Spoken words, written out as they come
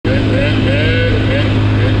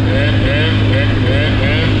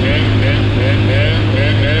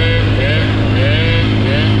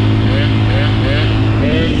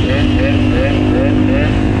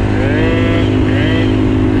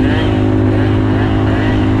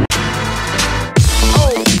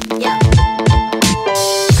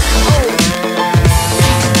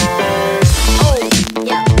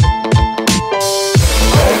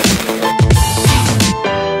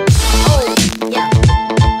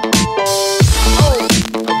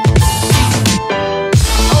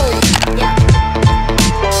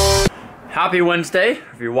Happy Wednesday.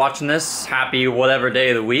 If you're watching this, happy whatever day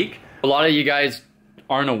of the week. A lot of you guys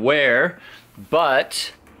aren't aware,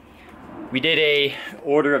 but we did a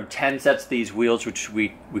order of 10 sets of these wheels, which we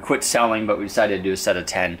quit selling, but we decided to do a set of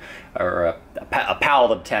 10, or a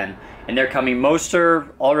pallet of 10. And they're coming. Most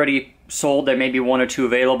are already sold. There may be one or two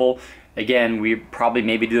available. Again, we probably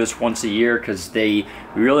maybe do this once a year because we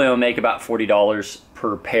really only make about $40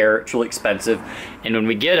 per pair. It's really expensive. And when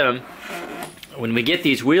we get them, when we get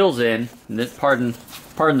these wheels in, pardon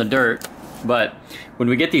the dirt, but when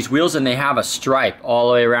we get these wheels in, they have a stripe all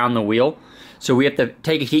the way around the wheel. So we have to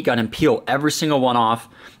take a heat gun and peel every single one off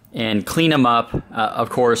and clean them up, of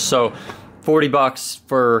course. So 40 bucks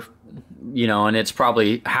for, you know, and it's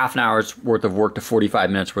probably half an hour's worth of work to 45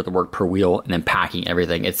 minutes worth of work per wheel, and then packing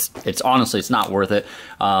everything. It's honestly, it's not worth it.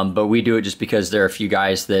 But we do it just because there are a few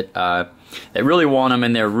guys that really want them,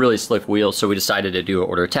 and they're really slick wheels. So we decided to do an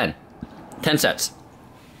order of 10 sets.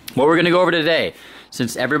 What we're going to go over today,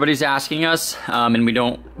 since everybody's asking us, and we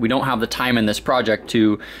don't have the time in this project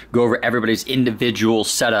to go over everybody's individual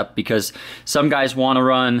setup, because some guys want to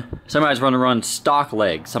run stock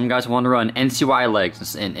legs, some guys want to run NCY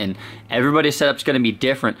legs, and everybody's setup's going to be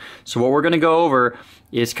different. So what we're going to go over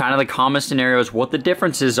is kind of the common scenarios, what the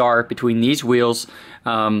differences are between these wheels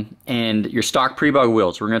and your stock pre-bug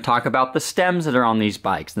wheels. We're going to talk about the stems that are on these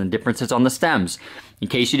bikes and the differences on the stems. In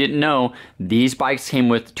case you didn't know, these bikes came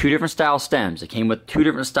with two different style stems. They came with two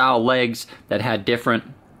different style legs that had different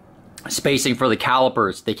spacing for the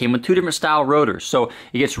calipers. They came with two different style rotors. So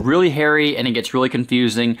it gets really hairy and it gets really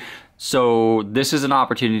confusing. So this is an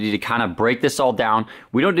opportunity to kind of break this all down.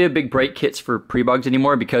 We don't do big brake kits for pre-bugs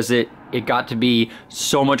anymore because it got to be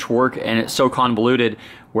so much work and it's so convoluted,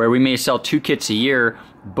 where we may sell 2 kits a year,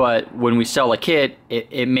 but when we sell a kit,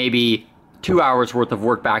 it may be 2 hours worth of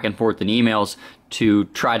work back and forth in emails to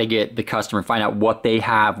try to get the customer, find out what they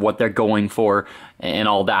have, what they're going for, and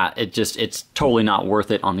all that. It's totally not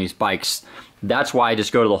worth it on these bikes. That's why I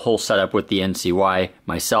just go to the whole setup with the NCY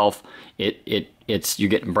myself. You're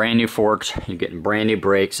getting brand new forks, you're getting brand new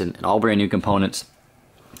brakes, and all brand new components.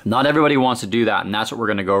 Not everybody wants to do that, and that's what we're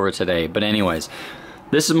going to go over today. But anyways,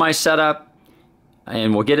 this is my setup,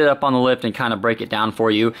 and we'll get it up on the lift and kind of break it down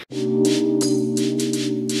for you.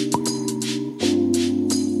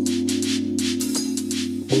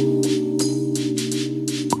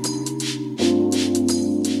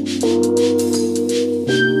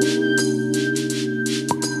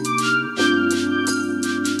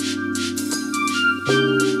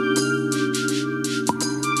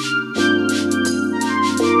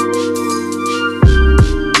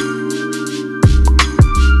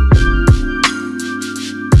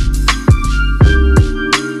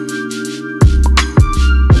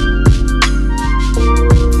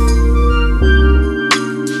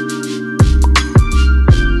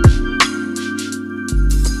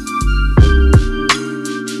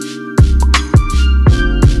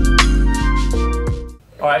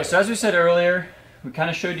 So as we said earlier, we kind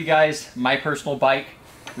of showed you guys my personal bike.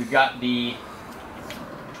 We've got the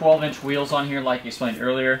 12-inch wheels on here, like I explained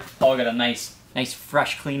earlier. Paul got a nice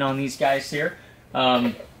fresh clean on these guys here.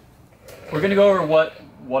 We're going to go over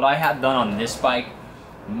what I had done on this bike.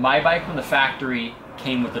 My bike from the factory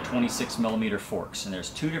came with the 26mm forks, and there's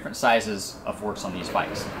 2 different sizes of forks on these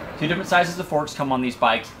bikes. 2 different sizes of forks come on these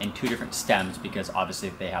bikes, and 2 different stems, because obviously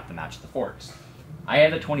they have to match the forks. I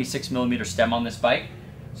had a 26mm stem on this bike.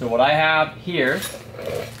 So what I have here,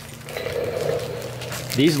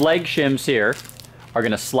 these leg shims here are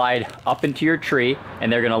going to slide up into your tree, and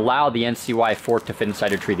they're going to allow the NCY fork to fit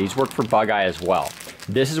inside your tree. These work for bug eye as well.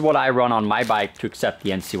 This is what I run on my bike to accept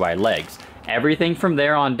the NCY legs. Everything from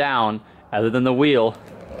there on down, other than the wheel,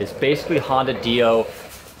 is basically Honda Dio,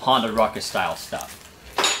 Honda Ruckus style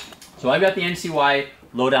stuff. So I've got the NCY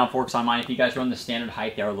low-down forks on mine. If you guys run the standard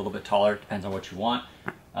height, they are a little bit taller. Depends on what you want.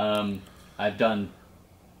 I've done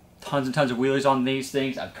tons and tons of wheelies on these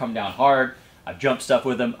things. I've come down hard. I've jumped stuff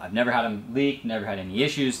with them. I've never had them leak, never had any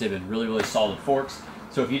issues. They've been really, really solid forks.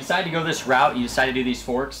 So if you decide to go this route, you decide to do these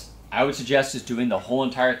forks, I would suggest just doing the whole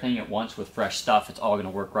entire thing at once with fresh stuff. It's all going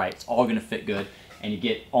to work right. It's all going to fit good, and you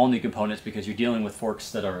get all new components because you're dealing with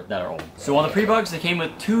forks that are old. So on the pre-bugs, they came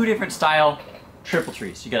with 2 different style triple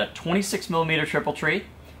trees. You got a 26mm triple tree,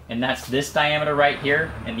 and that's this diameter right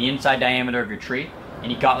here, and the inside diameter of your tree.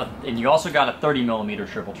 And you also got a 30mm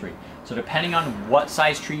triple tree. So depending on what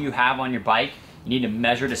size tree you have on your bike, you need to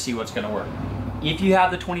measure to see what's going to work. If you have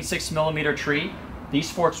the 26mm tree, these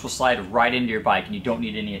forks will slide right into your bike, and you don't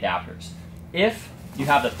need any adapters. If you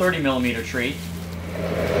have the 30mm tree,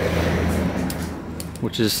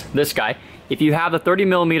 which is this guy, if you have the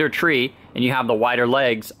 30mm tree and you have the wider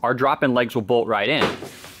legs, our drop-in legs will bolt right in.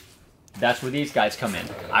 that's where these guys come in.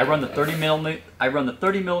 I run the 30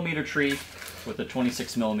 millimeter tree with the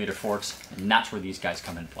 26 millimeter forks, and that's where these guys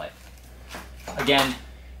come in play. Again,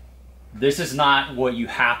 this is not what you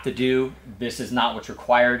have to do. This is not what's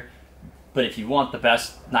required. But if you want the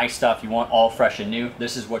best, nice stuff, you want all fresh and new,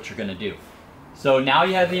 this is what you're gonna do. So now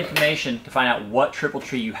you have the information to find out what triple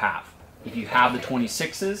tree you have. If you have the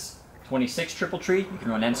 26 triple tree, you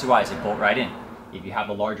can run NCYs, they bolt right in. If you have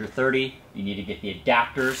the larger 30, you need to get the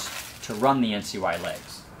adapters to run the NCY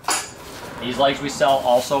legs. These legs we sell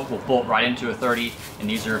also will bolt right into a 30, and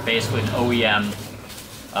these are basically an OEM,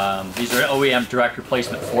 direct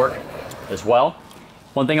replacement fork as well.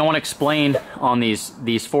 One thing I want to explain on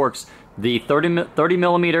these forks, the 30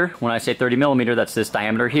 millimeter, when I say 30 millimeter, that's this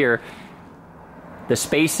diameter here, the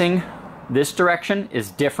spacing this direction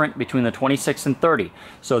is different between the 26 and 30.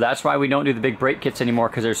 So that's why we don't do the big brake kits anymore,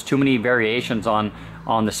 because there's too many variations on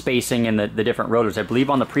the spacing and the different rotors. I believe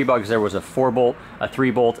on the pre-bugs there was a 4-bolt, a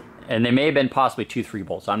 3-bolt, and there may have been possibly 2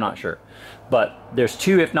 3-bolts, I'm not sure. But there's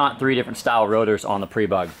 2, if not 3 different style rotors on the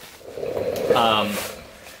pre-bug.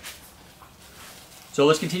 So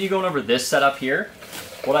let's continue going over this setup here.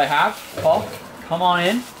 What I have, Paul, come on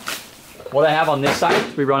in. What I have on this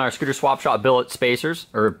side, we run our Scooter Swap Shop billet spacers,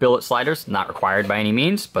 or billet sliders, not required by any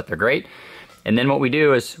means, but they're great. And then what we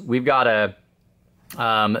do is, we've got a,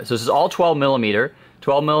 so this is all 12 millimeter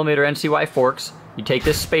NCY forks. You take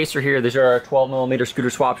this spacer here, these are our 12 millimeter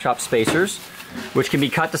Scooter Swap Shop spacers, which can be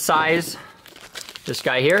cut to size, this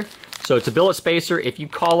guy here. So it's a billet spacer. If you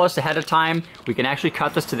call us ahead of time, we can actually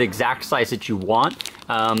cut this to the exact size that you want,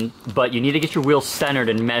 but you need to get your wheels centered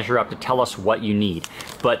and measure up to tell us what you need.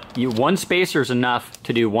 But one spacer is enough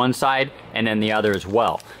to do one side and then the other as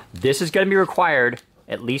well. This is going to be required,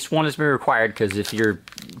 at least one is going to be required, because if you're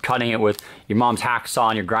cutting it with your mom's hacksaw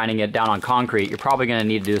and you're grinding it down on concrete, you're probably going to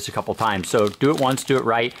need to do this a couple times. So do it once, do it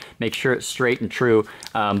right, make sure it's straight and true.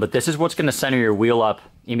 But this is what's going to center your wheel up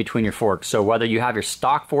in between your forks. So whether you have your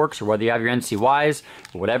stock forks or whether you have your NCYs,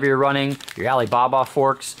 or whatever you're running, your Alibaba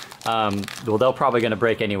forks, well, they're probably going to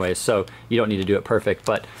break anyways, so you don't need to do it perfect.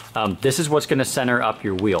 But this is what's going to center up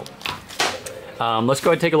your wheel. Let's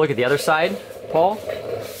go ahead and take a look at the other side, Paul.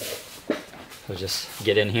 So just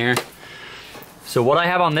get in here. So what I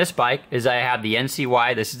have on this bike is I have the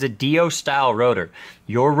NCY. This is a DO style rotor.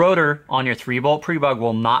 Your rotor on your 3-bolt pre-bug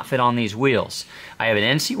will not fit on these wheels. I have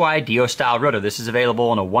an NCY DO style rotor. This is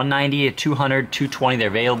available in a 190, a 200, 220. They're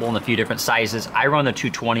available in a few different sizes. I run the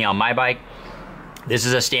 220 on my bike. This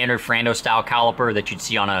is a standard Frando style caliper that you'd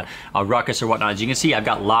see on a Ruckus or whatnot. As you can see, I've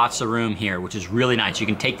got lots of room here, which is really nice. You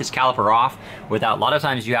can take this caliper off without, a lot of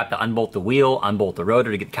times you have to unbolt the wheel, unbolt the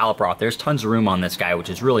rotor to get the caliper off. There's tons of room on this guy,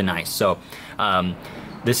 which is really nice. So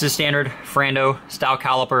this is standard Frando style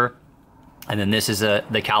caliper, and then this is the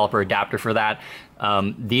caliper adapter for that.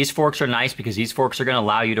 These forks are nice because these forks are going to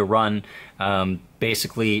allow you to run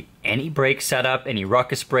basically any brake setup, any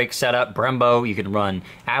Ruckus brake setup, Brembo. You can run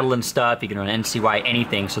Adeline stuff, you can run NCY,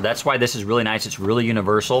 anything. So that's why this is really nice. It's really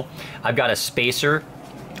universal. I've got a spacer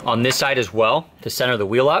on this side as well to center the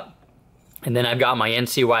wheel up. And then I've got my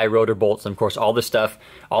NCY rotor bolts, and of course all the stuff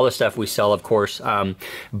we sell, of course.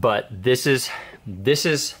 But this is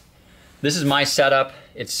my setup.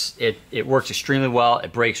 It works extremely well.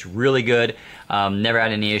 It brakes really good. Never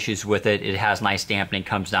had any issues with it. It has nice dampening,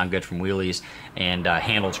 comes down good from wheelies, and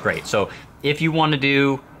handles great. So if you want to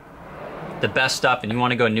do the best stuff and you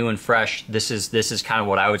want to go new and fresh, this is kind of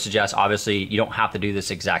what I would suggest. Obviously, you don't have to do this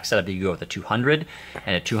exact setup. You go with a 200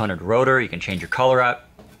 and a 200 rotor. You can change your color up.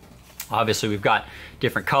 Obviously, we've got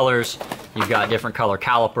different colors. You've got different color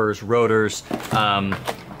calipers, rotors,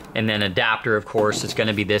 and then adapter, of course, it's going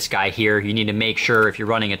to be this guy here. You need to make sure if you're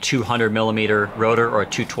running a 200 millimeter rotor or a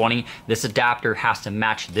 220, this adapter has to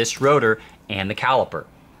match this rotor and the caliper.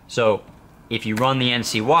 So if you run the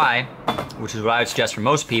NCY, which is what I would suggest for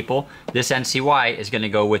most people, this NCY is going to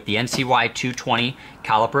go with the NCY 220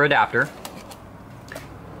 caliper adapter.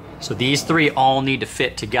 So these three all need to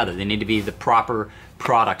fit together. They need to be the proper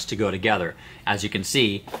products to go together. As you can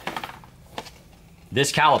see,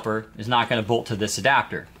 this caliper is not going to bolt to this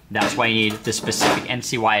adapter. That's why you need the specific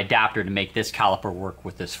NCY adapter to make this caliper work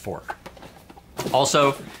with this fork.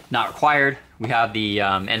 Also, not required, we have the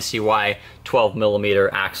NCY 12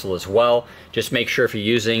 millimeter axle as well. Just make sure if you're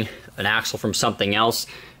using an axle from something else,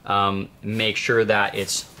 make sure that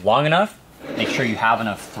it's long enough, make sure you have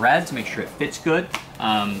enough threads, make sure it fits good.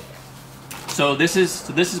 So this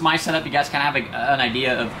is my setup. You guys kind of have an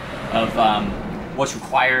idea of what's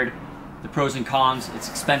required, the pros and cons. It's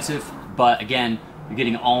expensive, but again, you're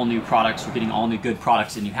getting all new products, you're getting all new good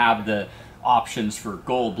products, and you have the options for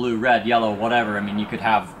gold, blue, red, yellow, whatever. I mean, you could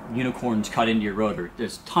have unicorns cut into your rotor.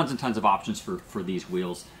 There's tons and tons of options for these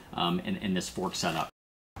wheels in this fork setup.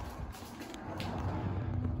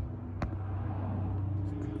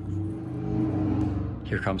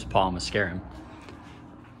 Here comes Paul. I'm gonna scare him.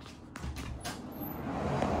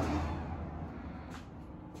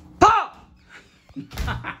 Paul!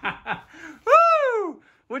 Woo!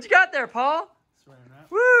 What you got there, Paul? Saran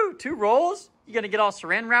wrap. Woo! 2 rolls? You gonna get all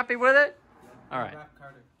saran wrappy with it? Yeah. All right. Wrap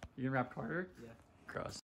Carter. You gonna wrap Carter? Yeah.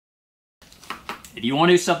 Gross. If you want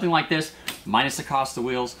to do something like this, minus the cost of the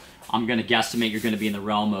wheels, I'm gonna guesstimate you're gonna be in the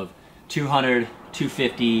realm of 200,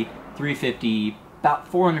 250, 350, about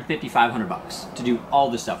 450, 500 bucks to do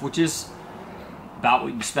all this stuff, which is about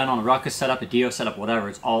what you spend on a ruckus setup, a Dio setup, whatever.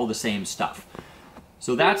 It's all the same stuff.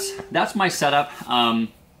 So that's my setup.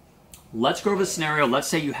 Let's go over the scenario. Let's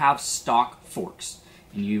say you have stock forks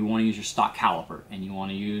and you want to use your stock caliper and you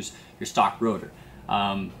want to use your stock rotor.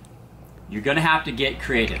 You're going to have to get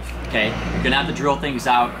creative, okay? You're going to have to drill things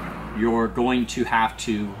out. You're going to have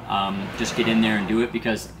to just get in there and do it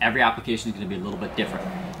because every application is going to be a little bit different.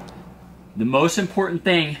 The most important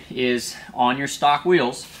thing is on your stock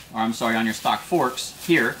wheels, or I'm sorry, on your stock forks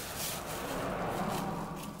here.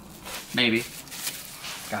 Maybe.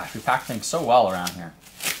 Gosh, we pack things so well around here.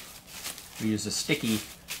 We use the sticky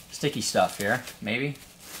stuff here, maybe.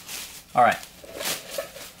 All right.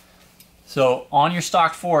 So on your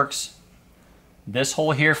stock forks, this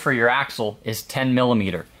hole here for your axle is 10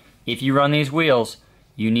 millimeter. If you run these wheels,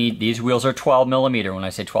 these wheels are 12 millimeter. When I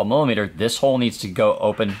say 12 millimeter, this hole needs to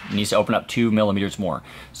open up 2 millimeters more.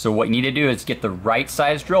 So what you need to do is get the right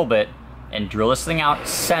size drill bit and drill this thing out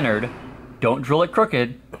centered. Don't drill it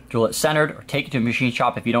crooked, drill it centered, or take it to a machine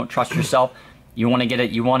shop if you don't trust yourself. You want to get a,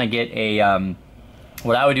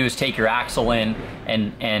 what I would do is take your axle in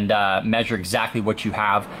and measure exactly what you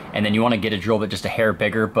have, and then you want to get a drill bit just a hair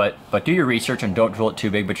bigger, but do your research and don't drill it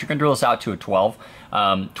too big, but you can drill this out to a 12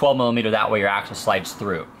 millimeter, that way your axle slides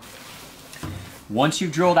through. Once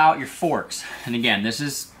you've drilled out your forks, and again, this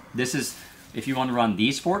is if you want to run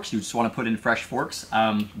these forks, you just want to put in fresh forks.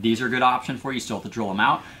 These are a good option for you. You still have to drill them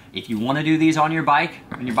out. If you want to do these on your bike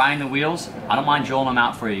when you're buying the wheels, I don't mind drilling them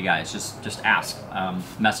out for you guys. Just ask,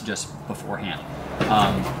 message us beforehand.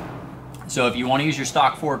 So if you want to use your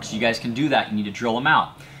stock forks, you guys can do that. You need to drill them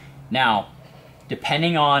out. Now,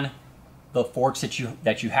 depending on the forks that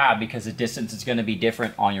you have, because the distance is going to be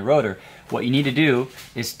different on your rotor, what you need to do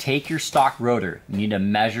is take your stock rotor. You need to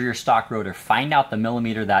measure your stock rotor, find out the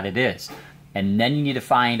millimeter that it is, and then you need to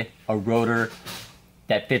find a rotor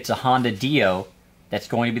that fits a Honda Dio that's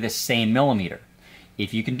going to be the same millimeter.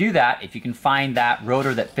 If you can do that, if you can find that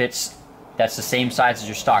rotor that fits, that's the same size as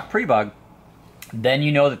your stock pre-bug, then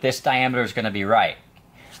you know that this diameter is going to be right.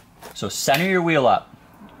 So center your wheel up,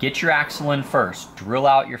 get your axle in first, drill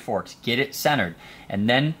out your forks, get it centered, and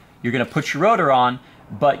then you're going to put your rotor on,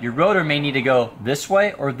 but your rotor may need to go this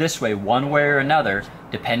way or this way, one way or another,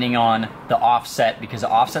 depending on the offset, because the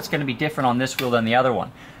offset's going to be different on this wheel than the other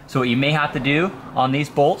one. So what you may have to do on these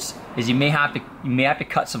bolts is you may have to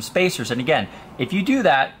cut some spacers. And again, if you do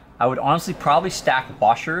that, I would honestly probably stack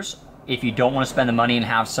washers if you don't want to spend the money and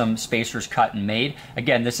have some spacers cut and made.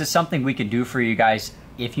 Again, this is something we can do for you guys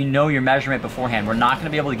if you know your measurement beforehand. We're not going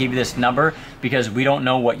to be able to give you this number because we don't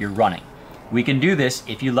know what you're running. We can do this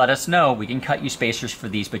if you let us know. We can cut you spacers for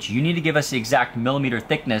these, but you need to give us the exact millimeter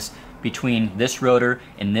thickness between this rotor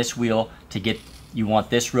and this wheel to get, you want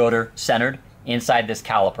this rotor centered inside this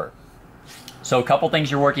caliper. So a couple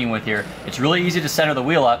things you're working with here. It's really easy to center the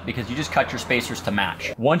wheel up because you just cut your spacers to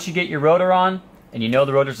match. Once you get your rotor on and you know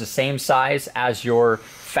the rotor's the same size as your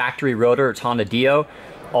factory rotor, it's Honda Dio,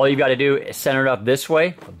 all you've got to do is center it up this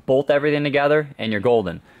way, bolt everything together, and you're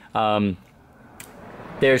golden.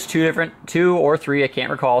 There's two or three, I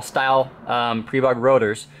can't recall, style pre-bug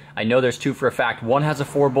rotors. I know there's two for a fact. One has a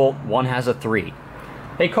 4-bolt, one has a 3.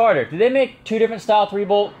 Hey Carter, do they make 2 different style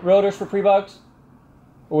 3-bolt rotors for pre-bugs?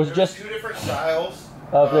 Or was it just 2 different styles?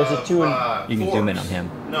 There's a 2 and you can zoom in on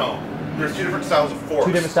him. No, there's 2 different styles of forks.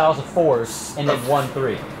 2 different styles of 4s and then 1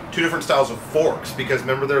 3. 2 different styles of forks, because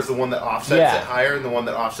remember there's the one that offsets it higher and the one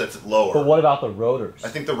that offsets it lower. But what about the rotors? I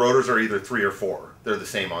think the rotors are either 3 or 4. They're the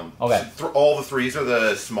same on. Okay. All the 3s are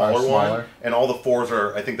the smaller one, and all the 4s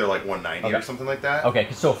are, I think they're like 190 or something like that.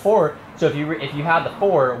 Okay, so if you had the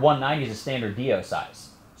 4, 190 is a standard Dio size.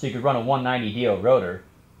 So you could run a 190 Dio rotor.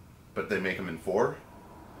 But they make them in 4?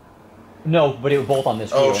 No, but it would bolt on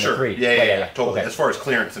this wheel. Oh, sure. 3. Yeah, totally. Okay. As far as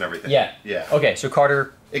clearance and everything. Yeah. Yeah. Okay, so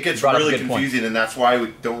Carter, it gets really confusing, and that's why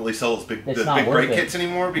we don't really sell those big brake kits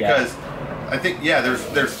anymore, because I think,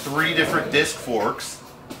 there's 3 different disc forks,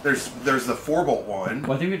 there's the 4-bolt one.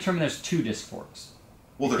 Well, I think we determined there's 2 disc forks.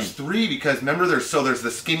 Well, there's 3 because remember there's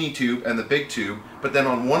the skinny tube and the big tube, but then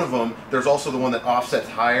on one of them there's also the one that offsets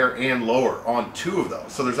higher and lower on 2 of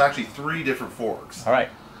those. So there's actually 3 different forks. All right.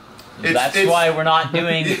 That's why we're not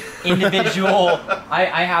doing individual.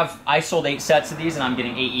 I sold 8 sets of these, and I'm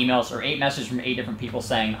getting 8 emails or 8 messages from 8 different people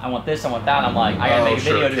saying, I want this, I want that. And I'm like, I gotta make a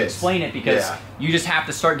video to explain it because you just have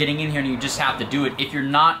to start getting in here and you just have to do it. If you're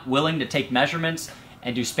not willing to take measurements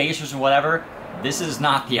and do spacers and whatever, this is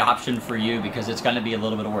not the option for you because it's going to be a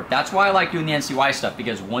little bit of work. That's why I like doing the NCY stuff,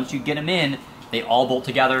 because once you get them in, they all bolt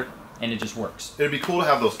together and it just works. It'd be cool to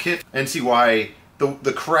have those kits. NCY,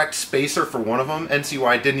 the correct spacer for one of them,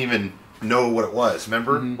 NCY didn't even know what it was.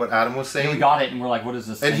 Remember what Adam was saying? And we got it and we're like, what is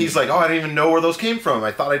this And thing? he's like, oh, I didn't even know where those came from.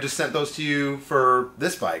 I thought I just sent those to you for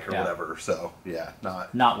this bike or whatever. So, yeah,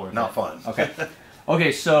 not worth it. Not fun. Okay.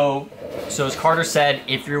 Okay, so as Carter said,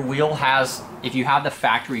 if your wheel if you have the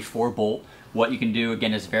factory 4-bolt, what you can do,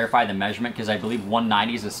 again, is verify the measurement, because I believe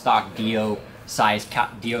 190 is a stock DO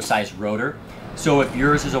size rotor. So if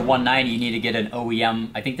yours is a 190, you need to get an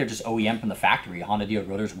OEM. I think they're just OEM from the factory. Honda DO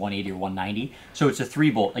rotors 180 or 190. So it's a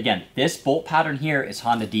 3-bolt. Again, this bolt pattern here is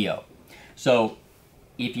Honda DO. So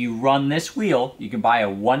if you run this wheel, you can buy a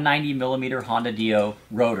 190 millimeter Honda DO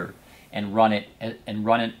rotor and run it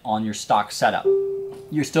on your stock setup.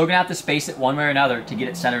 You're still gonna have to space it one way or another to get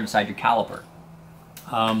it centered inside your caliper.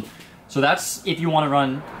 So that's if you want to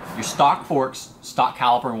run your stock forks, stock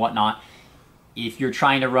caliper and whatnot. If you're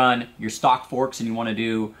trying to run your stock forks and you want to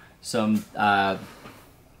do some,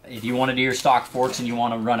 if you want to do your stock forks and you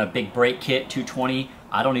want to run a big brake kit 220,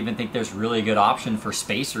 I don't even think there's really a good option for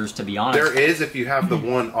spacers, to be honest. There is if you have the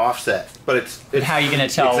one offset, but it's how are you going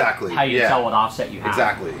to tell exactly how you tell what offset you have?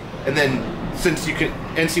 Exactly. And then since you can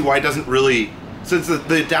NCY doesn't really. Since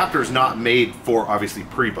the adapter is not made for, obviously,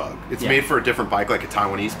 pre-bug. It's made for a different bike, like a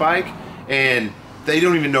Taiwanese bike, and they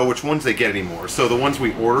don't even know which ones they get anymore. So the ones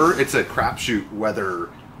we order, it's a crapshoot whether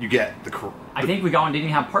you get I think we got one, didn't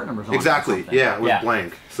even have part numbers on it. Exactly, yeah, it was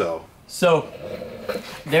blank, so. So,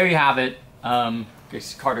 there you have it.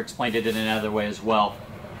 Carter explained it in another way as well.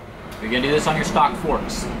 If you're going to do this on your stock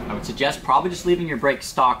forks, I would suggest probably just leaving your brakes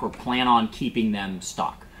stock or plan on keeping them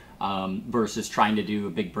stock. Versus trying to do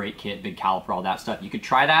a big brake kit, big caliper, all that stuff. You could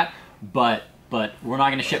try that, but we're not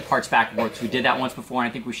going to ship parts back and forth. We did that once before, and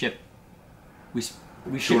I think we shipped things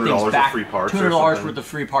back, $200 worth of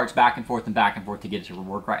free parts back and forth to get it to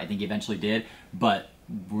work right. I think eventually did, but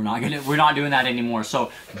we're not doing that anymore.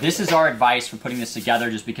 So this is our advice for putting this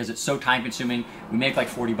together, just because it's so time consuming. We make like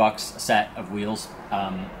 $40 a set of wheels.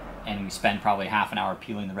 And we spend probably half an hour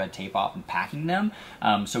peeling the red tape off and packing them.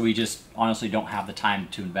 So we just honestly don't have the time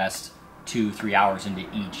to invest 2-3 hours into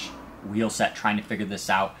each wheel set trying to figure this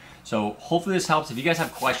out. So hopefully this helps. If you guys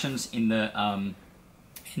have questions in the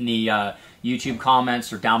YouTube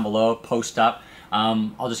comments or down below, post up.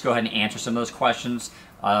 I'll just go ahead and answer some of those questions.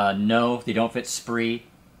 No, they don't fit Spree.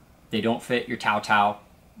 They don't fit your Tao Tao.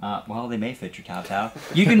 Well, they may fit your Tao Tao.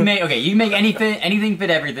 You can make anything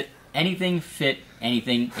fit everything. Anything fit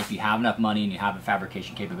anything if you have enough money and you have the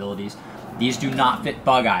fabrication capabilities. These do not fit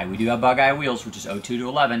Bug Eye. We do have Bug Eye wheels, which is 02 to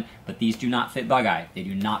 11, but these do not fit Bug Eye. They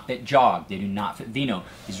do not fit Jog. They do not fit Vino.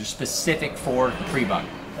 These are specific for pre-bug.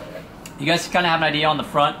 You guys kind of have an idea on the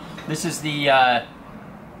front. This is the,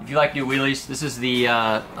 if you like new wheelies, this is the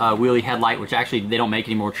wheelie headlight, which actually they don't make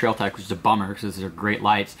anymore, Trail Tech, which is a bummer because these are great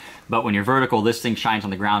lights. But when you're vertical, this thing shines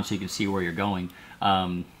on the ground so you can see where you're going.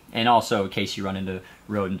 And also, in case you run into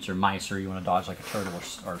rodents or mice, or you want to dodge like a turtle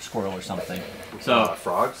or a squirrel or something. So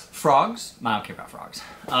frogs? Frogs? I don't care about frogs.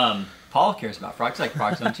 Paul cares about frogs. You like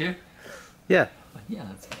frogs, don't you? Yeah. Yeah.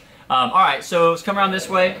 That's all right. So let's come around this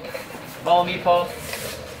way. Follow me, Paul.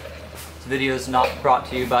 This video is not brought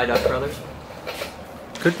to you by Dutch Brothers.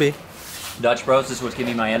 Could be. Dutch Bros. This is what's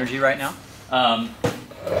giving me my energy right now.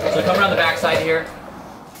 So come around the back side here.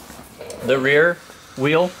 The rear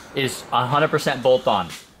wheel is 100% bolt on.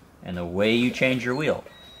 And the way you change your wheel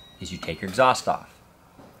is you take your exhaust off,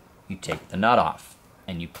 you take the nut off,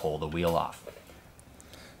 and you pull the wheel off.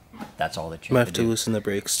 That's all that you have to do. Might have to loosen the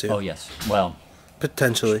brakes too. Oh yes, well,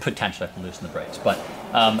 potentially have to loosen the brakes. But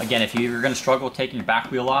again, if you're going to struggle with taking your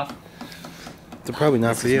back wheel off, they're probably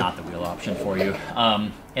not for you. It's not the wheel option for you.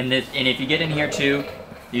 And if you get in here too,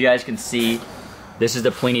 you guys can see this is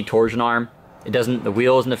the Plini torsion arm. It doesn't, the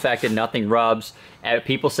wheel isn't affected, nothing rubs.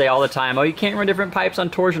 People say all the time, oh, you can't run different pipes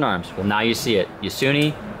on torsion arms. Well, now you see it.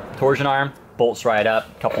 Yasuni, torsion arm, bolts right up,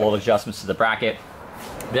 a couple of adjustments to the bracket.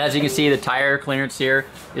 But as you can see, the tire clearance here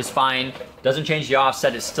is fine. Doesn't change the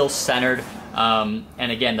offset, it's still centered. And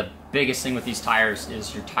again, the biggest thing with these tires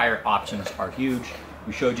is your tire options are huge.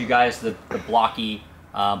 We showed you guys the blocky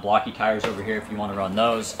blocky tires over here if you want to run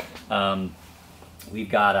those. We've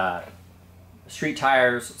got street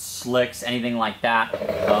tires, slicks, anything like that.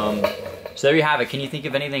 So there you have it. Can you think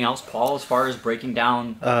of anything else, Paul, as far as breaking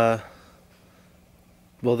down? Well,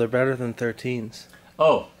 they're better than 13s.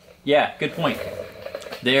 Oh, yeah, good point.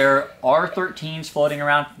 There are 13s floating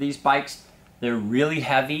around for these bikes. They're really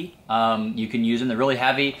heavy. You can use them. They're really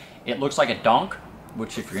heavy. It looks like a donk,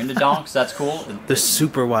 which if you're into donks, that's cool. They're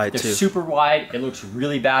super wide, too. They're super wide. It looks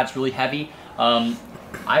really bad. It's really heavy.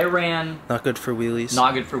 I ran... Not good for wheelies.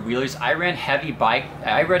 Not good for wheelies. I ran heavy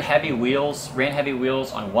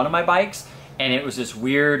wheels on one of my bikes, and it was this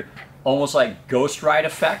weird, almost like ghost ride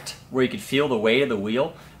effect, where you could feel the weight of the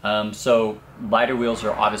wheel. So lighter wheels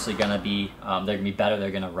are obviously going to be, they're going to be better.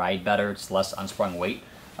 They're going to ride better. It's less unsprung weight.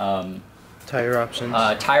 Tire options.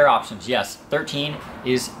 Tire options, yes. 13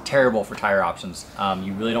 is terrible for tire options.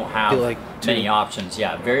 You really don't have many options.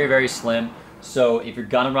 Yeah, very, very slim. So if you're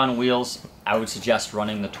gonna run wheels, I would suggest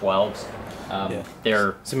running the 12s.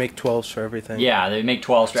 So make 12s for everything. Yeah, they make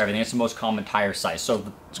 12s for everything. It's the most common tire size.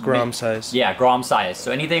 So it's Grom size. Yeah, Grom size.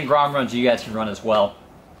 So anything Grom runs, you guys can run as well.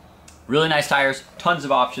 Really nice tires, tons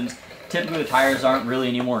of options. Typically the tires aren't really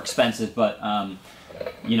any more expensive, but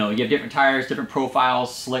you know, you have different tires, different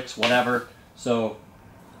profiles, slicks, whatever. So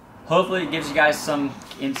hopefully it gives you guys some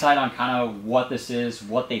insight on kind of what this is,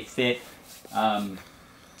 what they fit,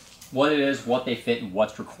 what it is, what they fit, and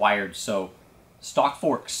what's required. So stock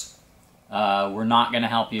forks, we're not going to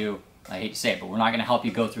help you, I hate to say it, but we're not going to help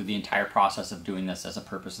you go through the entire process of doing this as a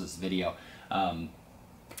purpose of this video,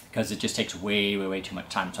 because it just takes way, way, way too much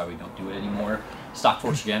time. That's why we don't do it anymore. Stock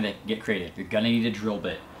forks, you're going to get creative. You're going to need a drill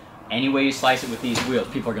bit. Any way you slice it with these wheels,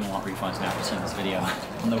 people are going to want refunds now after seeing this video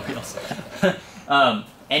on the wheels.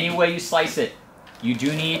 Any way you slice it, you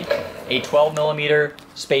do need a 12mm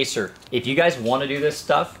spacer. If you guys want to do this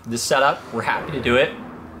stuff, this setup, we're happy to do it.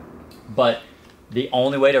 But the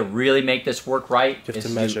only way to really make this work right is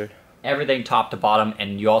to measure everything top to bottom,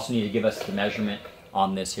 and you also need to give us the measurement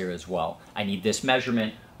on this here as well. I need this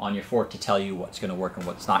measurement on your fork to tell you what's going to work and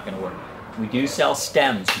what's not going to work. We do sell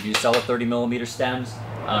stems. We do sell the 30mm stems.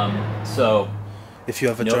 So if you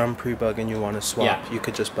have a drum pre-bug and you want to swap, you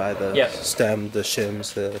could just buy the stem, the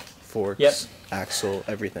shims, the forks, axle,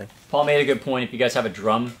 everything. Paul made a good point. If you guys have a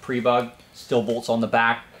drum pre-bug, still bolts on the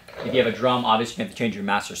back. If you have a drum, obviously you have to change your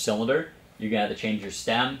master cylinder. You're going to have to change your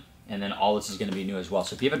stem, and then all this is going to be new as well.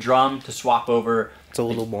 So if you have a drum to swap over, it's a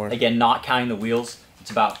little more. Again, not counting the wheels, it's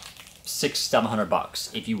about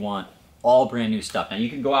 $600-700 if you want all brand new stuff. Now you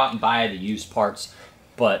can go out and buy the used parts,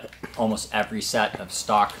 but almost every set of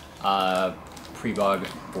stock pre-bug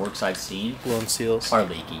forks I've seen blown seals are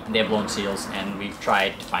leaky. They have blown seals, and we've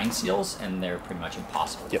tried to find seals, and they're pretty much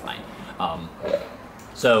impossible to find.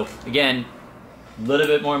 So again, a little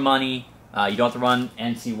bit more money. You don't have to run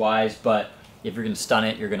NC-wise, but if you're going to stun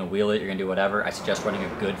it, you're going to wheel it, you're going to do whatever, I suggest running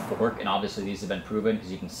a good fork. And obviously these have been proven,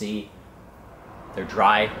 because you can see they're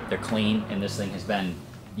dry, they're clean, and this thing has been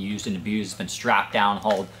used and abused. It's been strapped down,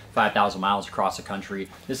 hauled 5,000 miles across the country.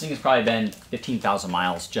 This thing has probably been 15,000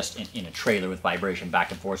 miles just in a trailer with vibration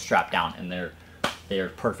back and forth, strapped down, and they're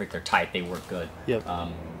perfect, they're tight, they work good.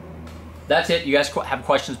 That's it. You guys have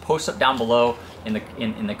questions, post up down below in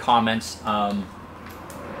the comments.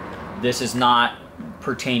 This is not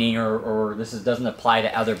pertaining or doesn't apply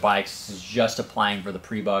to other bikes. This is just applying for the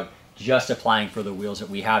pre-bug, just applying for the wheels that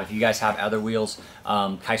we have. If you guys have other wheels,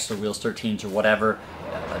 Keisler wheels, 13s or whatever,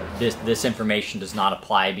 this information does not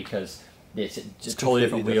apply, because it's a totally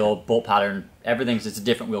different wheel, bolt pattern, it's a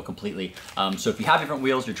different wheel completely. So if you have different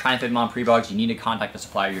wheels, you're trying to fit them on pre-bugs, you need to contact the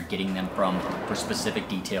supplier you're getting them from for specific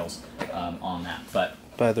details on that. But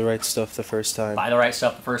buy the right stuff the first time. Buy the right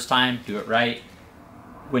stuff the first time, do it right.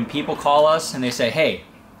 When people call us and they say, hey,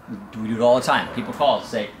 we do it all the time. People call us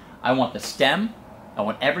and say, I want the stem, I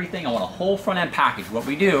want everything, I want a whole front end package. What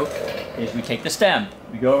we do is we take the stem,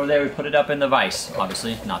 we go over there, we put it up in the vise,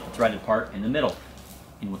 obviously not the threaded part, in the middle.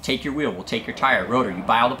 And we'll take your wheel, we'll take your tire, rotor, you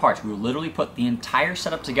buy all the parts. We will literally put the entire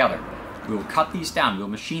setup together. We will cut these down, we will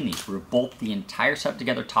machine these, we will bolt the entire setup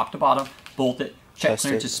together top to bottom, bolt it, check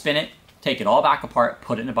clearance to spin it, take it all back apart,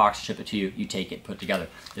 put it in a box, ship it to you, you take it, put it together.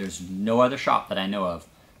 There's no other shop that I know of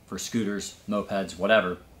for scooters, mopeds,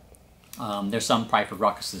 whatever. There's some probably for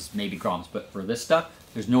ruckuses, maybe Groms, but for this stuff,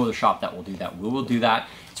 there's no other shop that will do that. We will do that.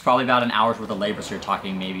 It's probably about an hour's worth of labor, so you're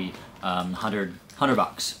talking maybe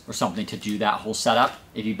 $100 or something to do that whole setup.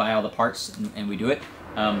 If you buy all the parts and we do it,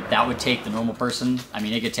 that would take the normal person, I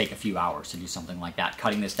mean, it could take a few hours to do something like that.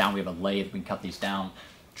 Cutting this down, we have a lathe, we can cut these down,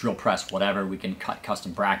 drill press, whatever, we can cut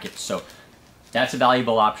custom brackets. So that's a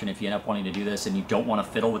valuable option if you end up wanting to do this and you don't want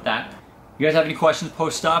to fiddle with that. If you guys have any questions,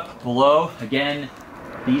 post up below. Again,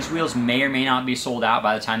 These wheels may or may not be sold out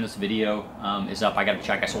by the time this video is up. I gotta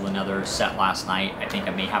check. I sold another set last night. I think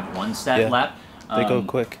I may have one set left. They go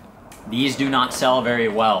quick. These do not sell very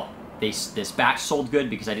well. This batch sold good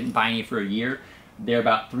because I didn't buy any for a year. They're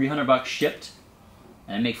about 300 bucks shipped,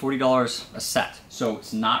 and I make $40 a set. So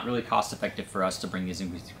it's not really cost effective for us to bring these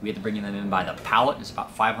in. We have to bring them in by the pallet. It's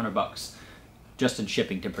about 500 bucks just in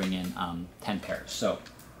shipping to bring in 10 pairs. So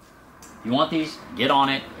if you want these, get on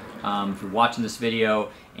it. If you're watching this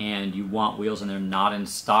video and you want wheels and they're not in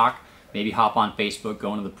stock, maybe hop on Facebook,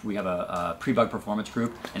 go into we have a pre-bug performance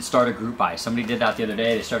group, and start a group buy. Somebody did that the other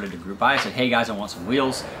day. They started a group buy. I said, hey guys, I want some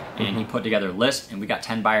wheels. And he put together a list, and we got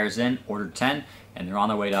 10 buyers in, ordered 10, and they're on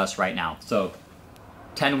their way to us right now. So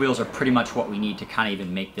 10 wheels are pretty much what we need to kind of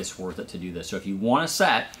even make this worth it to do this. So if you want a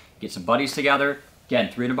set, get some buddies together.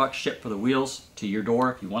 Again, 300 bucks shipped for the wheels to your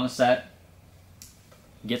door. If you want a set,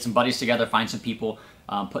 get some buddies together, find some people,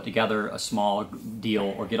 put together a small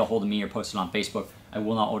deal, or get a hold of me or post it on Facebook. I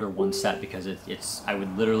will not order one set because I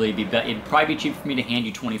would literally be, it'd probably be cheap for me to hand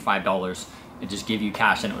you $25 and just give you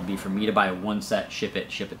cash than it would be for me to buy one set, ship it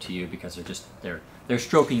to you, because they're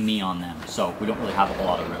stroking me on them. So we don't really have a whole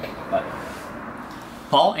lot of room. But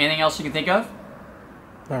Paul, anything else you can think of?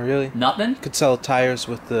 Not really. Nothing? Could sell tires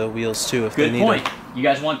with the wheels too if they need Good point. them. You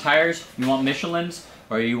guys want tires? You want Michelin's,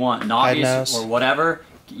 or you want Naughties or whatever?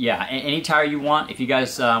 Yeah, any tire you want. If you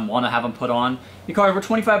guys want to have them put on, because we're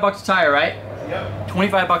 25 bucks a tire, right? Yep.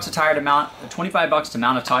 25 bucks a tire to mount. 25 bucks to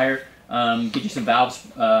mount a tire. Get you some valves.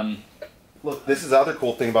 Look, this is the other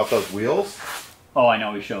cool thing about those wheels. Oh, I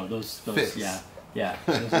know. We showed those. Fits. Yeah.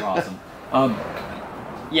 Those are awesome.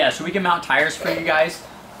 Yeah, so we can mount tires for you guys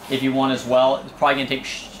if you want as well. It's probably gonna take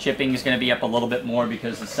shipping is gonna be up a little bit more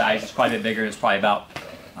because the size is quite a bit bigger. It's probably about,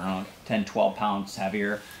 I don't know, 10, 12 pounds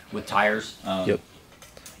heavier with tires. Yep.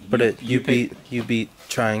 But you beat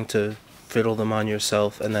trying to fiddle them on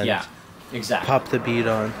yourself and then exactly. pop the bead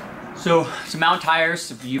on. So to mount tires,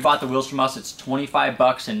 if you bought the wheels from us, it's 25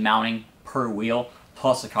 bucks in mounting per wheel,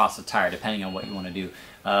 plus the cost of the tire, depending on what you want to do.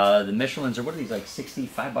 The Michelin's are, what are these, like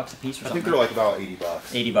 65 bucks a piece or something? I think they're like about 80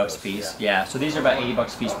 bucks. 80 bucks a piece, yeah. So these are about 80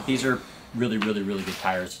 bucks a piece, but these are really, really, really good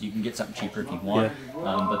tires. You can get something cheaper if you want,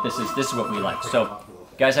 but this is what we like. So,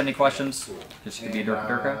 you guys have any questions? This could be a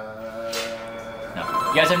Durka? No.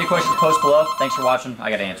 You guys have any questions, post below. Thanks for watching. I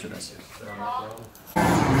got to answer this.